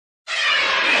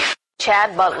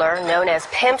Chad Butler, known as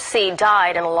Pimp C,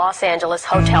 died in a Los Angeles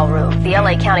hotel room. The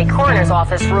LA County Coroner's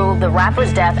Office ruled the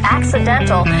rapper's death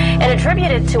accidental and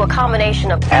attributed to a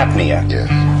combination of apnea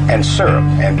and syrup.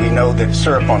 And we know that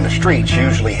syrup on the streets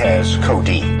usually has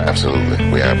codeine. Absolutely.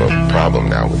 We have a problem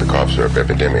now with the cough syrup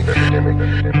epidemic.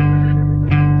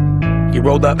 He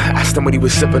rolled up, asked him what he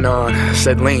was sipping on.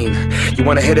 Said, lean. You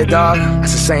wanna hit it, dog?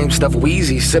 That's the same stuff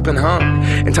Weezy's sipping, huh?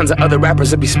 And tons of other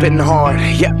rappers that be spitting hard.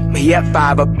 Yep, he had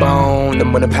 5 up bone.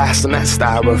 Then when I passed him that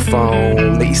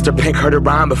styrofoam, the Easter pink heard it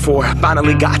rhyme before I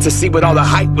finally got to see what all the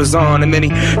hype was on. And then he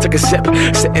took a sip,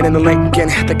 sitting in the Lincoln,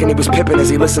 thinking he was pippin' as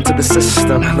he listened to the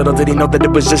system. Little did he know that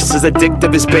it was just as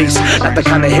addictive as bass. Not the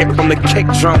kind of hit from the kick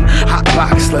drum. Hot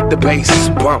box, let the bass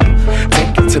bump.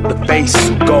 Take it to the face,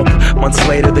 gulp. Months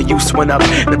later, the use went up,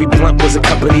 and every blunt was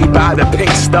accompanied by the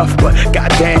pink stuff. But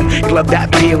goddamn, he loved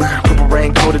that feeling. Purple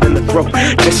rain coated in the throat,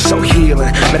 just so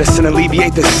healing. Medicine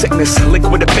alleviate the sickness,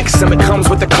 liquid to fix him. It comes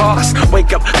with the cost.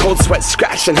 Wake up, cold sweat,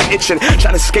 scratching, itching,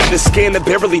 trying to escape the skin that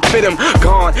barely fit him.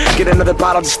 Gone, get another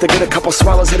bottle just to get a couple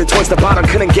swallows. Headed towards the bottom,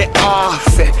 couldn't get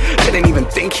off it. Didn't even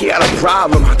think he had a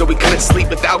problem, though he couldn't sleep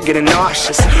without getting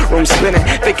nauseous. Room spinning,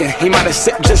 thinking he might have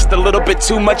sipped just a little bit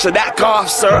too much of that cough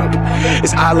syrup.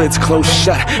 His eyelids closed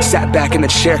shut, sat back in the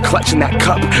chair clutching that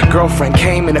cup. Girlfriend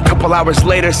came in a couple hours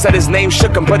later, said his name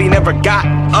shook him, but he never got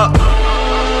up.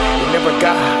 He never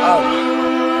got up.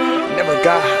 He never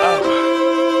got up.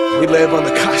 We live on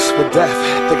the cusp of death,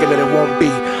 thinking that it won't be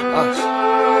us.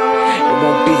 It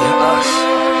won't be us.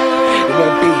 It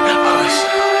won't be us.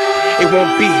 It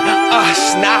won't be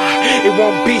us. Nah, it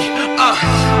won't be us.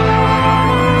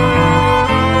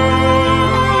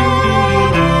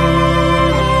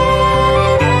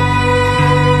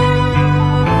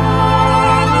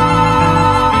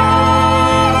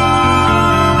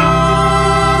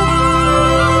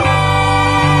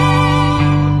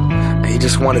 He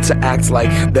just wanted to act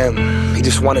like them. He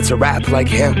just wanted to rap like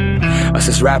him. Us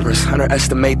as rappers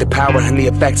underestimate the power and the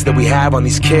effects that we have on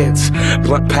these kids.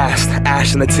 Blunt passed,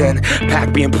 ash in the tin,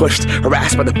 pack being pushed,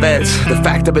 harassed by the feds. The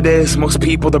fact of it is, most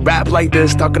people that rap like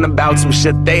this talking about some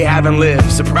shit they haven't lived.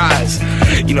 Surprise,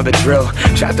 you know the drill.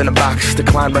 Trapped in a box,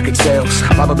 decline record sales.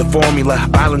 Follow the formula,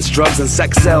 violence, drugs, and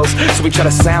sex sells. So we try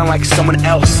to sound like someone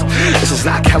else. This is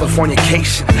not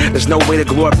Californication. There's no way to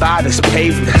glorify this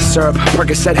pavement. Syrup,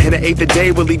 Percocet hit an eighth a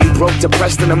day will leave you broke,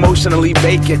 depressed, and emotionally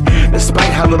vacant.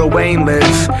 Despite how Lil Wayne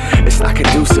lives, it's not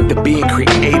conducive to being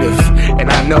creative. And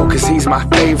I know cause he's my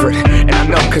favorite. And I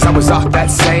know cause I was off that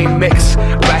same mix.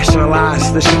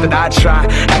 Rationalize the shit that I try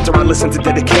after I listen to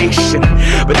Dedication.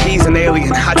 But he's an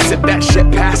alien, I'd sip that shit,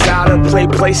 pass out, and play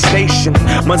PlayStation.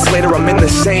 Months later I'm in the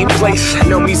same place,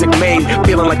 no music made,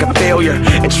 feeling like a failure.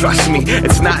 And trust me,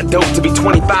 it's not dope to be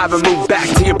 25 and move back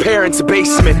to your parents'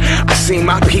 basement. I seen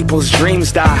my people's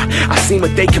dreams die, I seen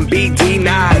what they can be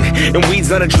denied. And weed's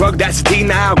not a drug, that's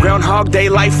denial. Groundhog Day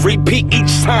life, repeat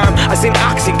each time. I seen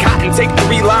Oxycontin take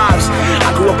 3 lives.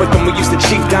 I grew up with them, we used to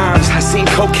cheap dimes. I seen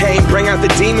cocaine bring out the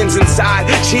demons inside.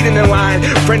 Cheating in line,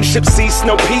 friendship cease,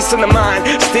 no peace in the mind.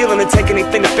 Stealing and take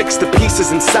anything to fix the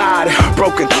pieces inside.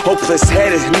 Broken, hopeless,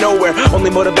 headed nowhere, only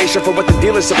motivation for what the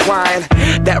dealer's supplying.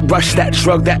 That rush, that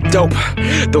drug, that dope,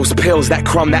 those pills, that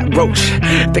crumb, that roach.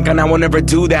 Think I now will never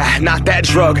do that, not that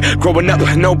drug. Growing up,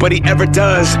 nobody ever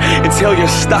does, until you're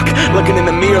stuck looking in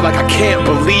the mirror like I can't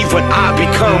believe what I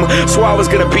become. Swore I was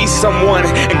gonna be someone,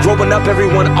 and growing up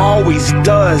everyone always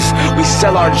does. We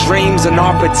sell our dreams and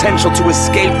our potential to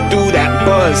escape through that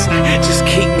buzz. Just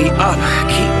keep me up,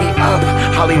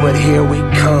 Hollywood, here we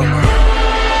come.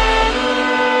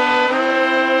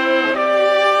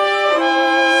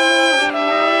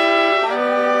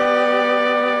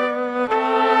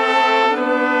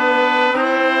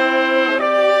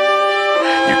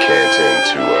 You can tend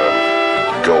to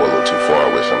go a little too far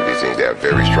with some of these things. They have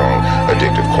very strong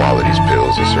addictive qualities,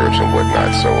 pills and syrups and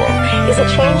whatnot. So Is it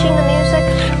changing the music?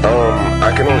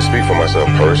 I can only speak for myself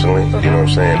personally, you know what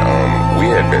I'm saying? We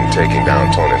had been toning down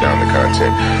the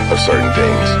content of certain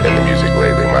things in the music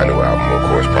lately. My new album, of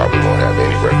course, probably won't have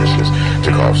any references to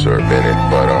cough syrup in it,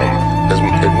 but it's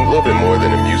a little bit more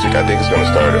than the music. I think it's going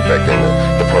to start affecting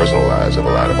the personal lives of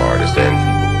a lot of artists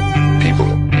and people.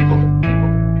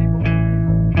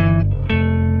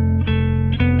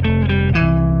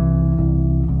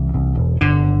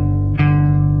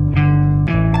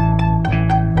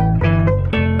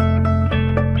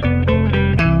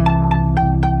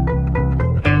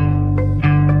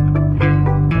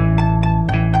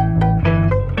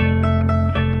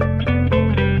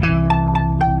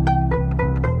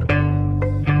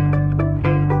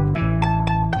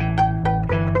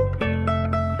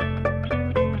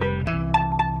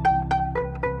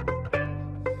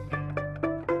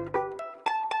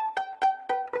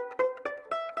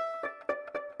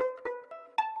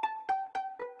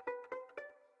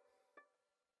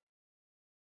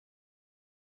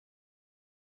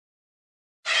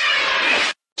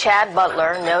 Chad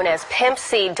Butler, known as Pimp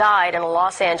C, died in a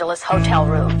Los Angeles hotel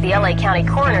room. The LA County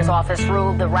Coroner's Office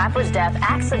ruled the rapper's death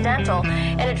accidental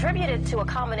and attributed to a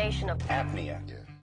combination of apnea.